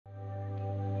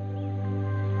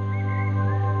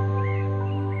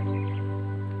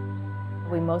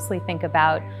mostly think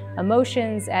about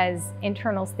emotions as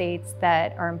internal states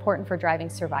that are important for driving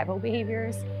survival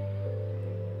behaviors.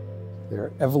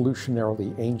 They're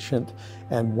evolutionarily ancient,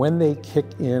 and when they kick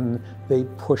in, they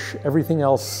push everything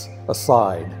else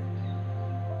aside.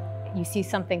 You see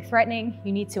something threatening,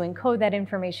 you need to encode that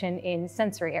information in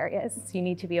sensory areas. You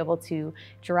need to be able to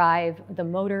drive the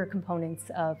motor components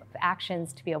of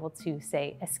actions to be able to,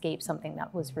 say, escape something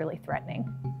that was really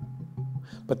threatening.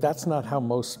 But that's not how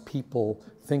most people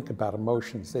think about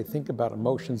emotions. They think about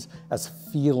emotions as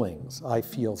feelings. I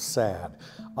feel sad,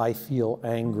 I feel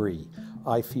angry,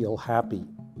 I feel happy.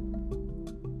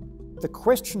 The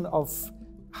question of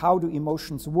how do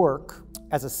emotions work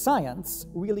as a science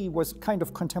really was kind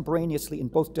of contemporaneously in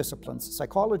both disciplines,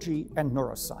 psychology and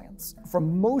neuroscience. For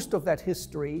most of that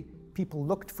history, people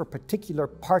looked for particular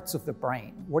parts of the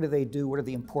brain. What do they do? What are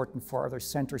they important for? Are there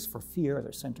centers for fear? Are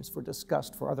there centers for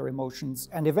disgust, for other emotions?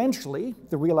 And eventually,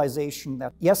 the realization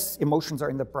that, yes, emotions are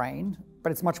in the brain,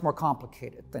 but it's much more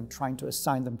complicated than trying to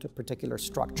assign them to particular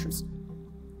structures.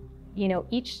 You know,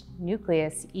 each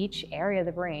nucleus, each area of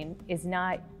the brain is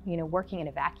not, working in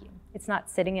a vacuum. It's not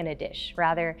sitting in a dish.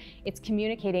 Rather, it's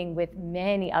communicating with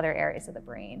many other areas of the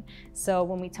brain. So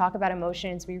when we talk about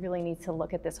emotions, we really need to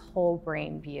look at this whole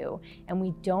brain view. And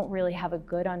we don't really have a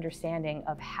good understanding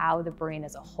of how the brain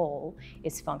as a whole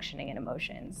is functioning in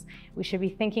emotions. We should be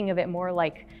thinking of it more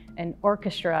like an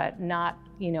orchestra, not,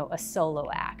 a solo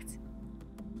act.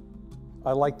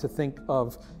 I like to think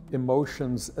of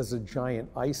emotions as a giant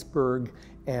iceberg,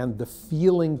 and the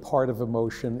feeling part of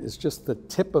emotion is just the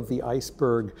tip of the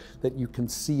iceberg that you can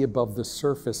see above the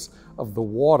surface of the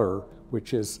water,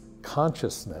 which is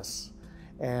consciousness.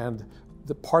 And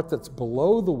the part that's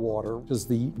below the water is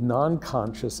the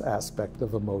non-conscious aspect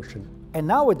of emotion. And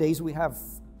nowadays we have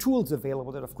tools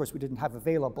available that, of course, we didn't have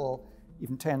available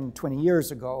even 10, 20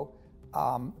 years ago.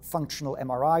 Functional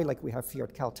MRI, like we have here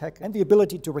at Caltech, and the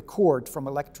ability to record from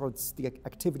electrodes the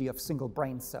activity of single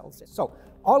brain cells. So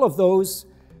all of those,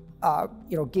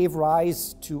 gave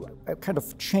rise to a kind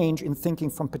of change in thinking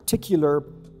from particular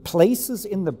places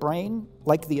in the brain,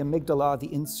 like the amygdala, the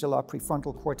insula,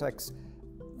 prefrontal cortex,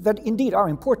 that indeed are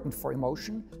important for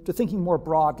emotion, to thinking more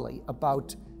broadly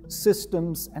about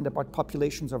systems and about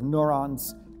populations of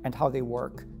neurons and how they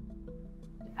work.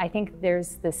 I think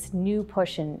there's this new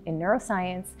push in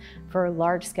neuroscience for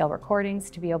large-scale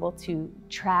recordings to be able to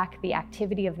track the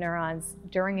activity of neurons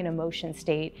during an emotion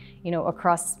state,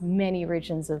 across many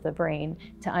regions of the brain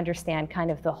to understand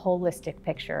kind of the holistic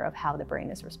picture of how the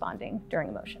brain is responding during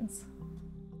emotions.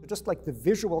 Just like the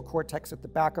visual cortex at the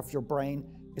back of your brain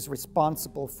is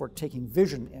responsible for taking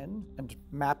vision in and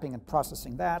mapping and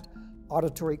processing that,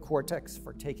 auditory cortex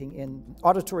for taking in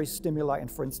auditory stimuli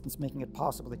and, for instance, making it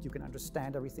possible that you can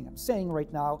understand everything I'm saying right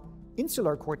now.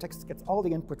 Insular cortex gets all the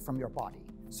input from your body.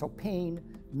 So pain,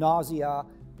 nausea.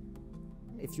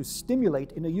 If you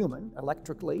stimulate in a human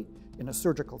electrically in a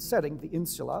surgical setting, the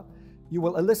insula, you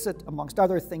will elicit, amongst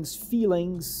other things,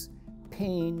 feelings,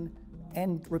 pain,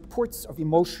 and reports of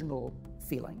emotional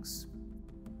feelings.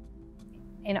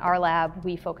 In our lab,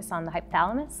 we focus on the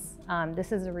hypothalamus.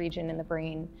 This is a region in the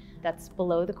brain that's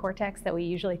below the cortex that we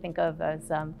usually think of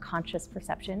as conscious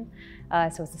perception.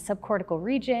 So it's a subcortical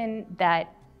region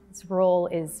that its role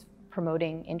is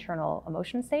promoting internal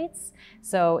emotion states.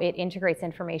 So it integrates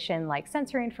information like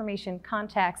sensory information,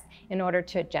 context, in order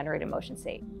to generate emotion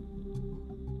state.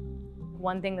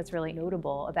 One thing that's really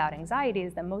notable about anxiety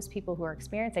is that most people who are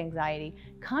experiencing anxiety,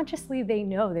 consciously they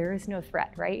know there is no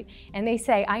threat, right? And they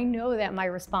say, I know that my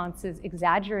response is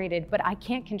exaggerated, but I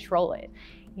can't control it.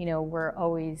 We're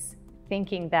always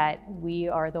thinking that we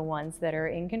are the ones that are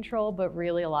in control, but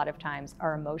really a lot of times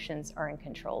our emotions are in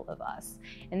control of us.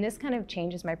 And this kind of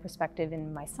changes my perspective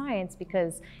in my science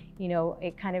because,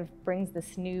 it kind of brings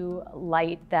this new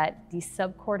light that these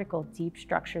subcortical deep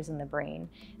structures in the brain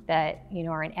that,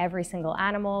 are in every single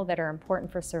animal, that are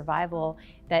important for survival,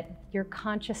 that your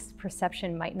conscious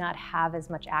perception might not have as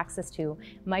much access to,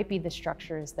 might be the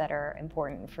structures that are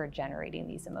important for generating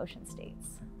these emotion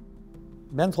states.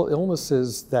 Mental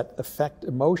illnesses that affect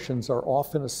emotions are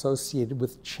often associated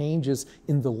with changes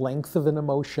in the length of an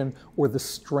emotion or the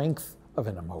strength of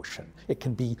an emotion. It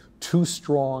can be too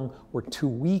strong or too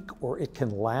weak, or it can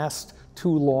last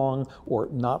too long or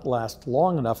not last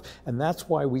long enough. And that's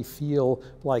why we feel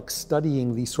like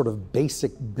studying these sort of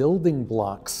basic building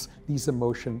blocks, these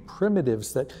emotion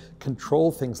primitives that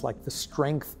control things like the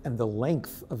strength and the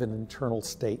length of an internal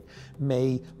state,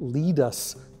 may lead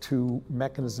us to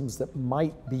mechanisms that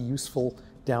might be useful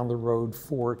down the road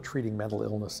for treating mental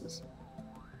illnesses.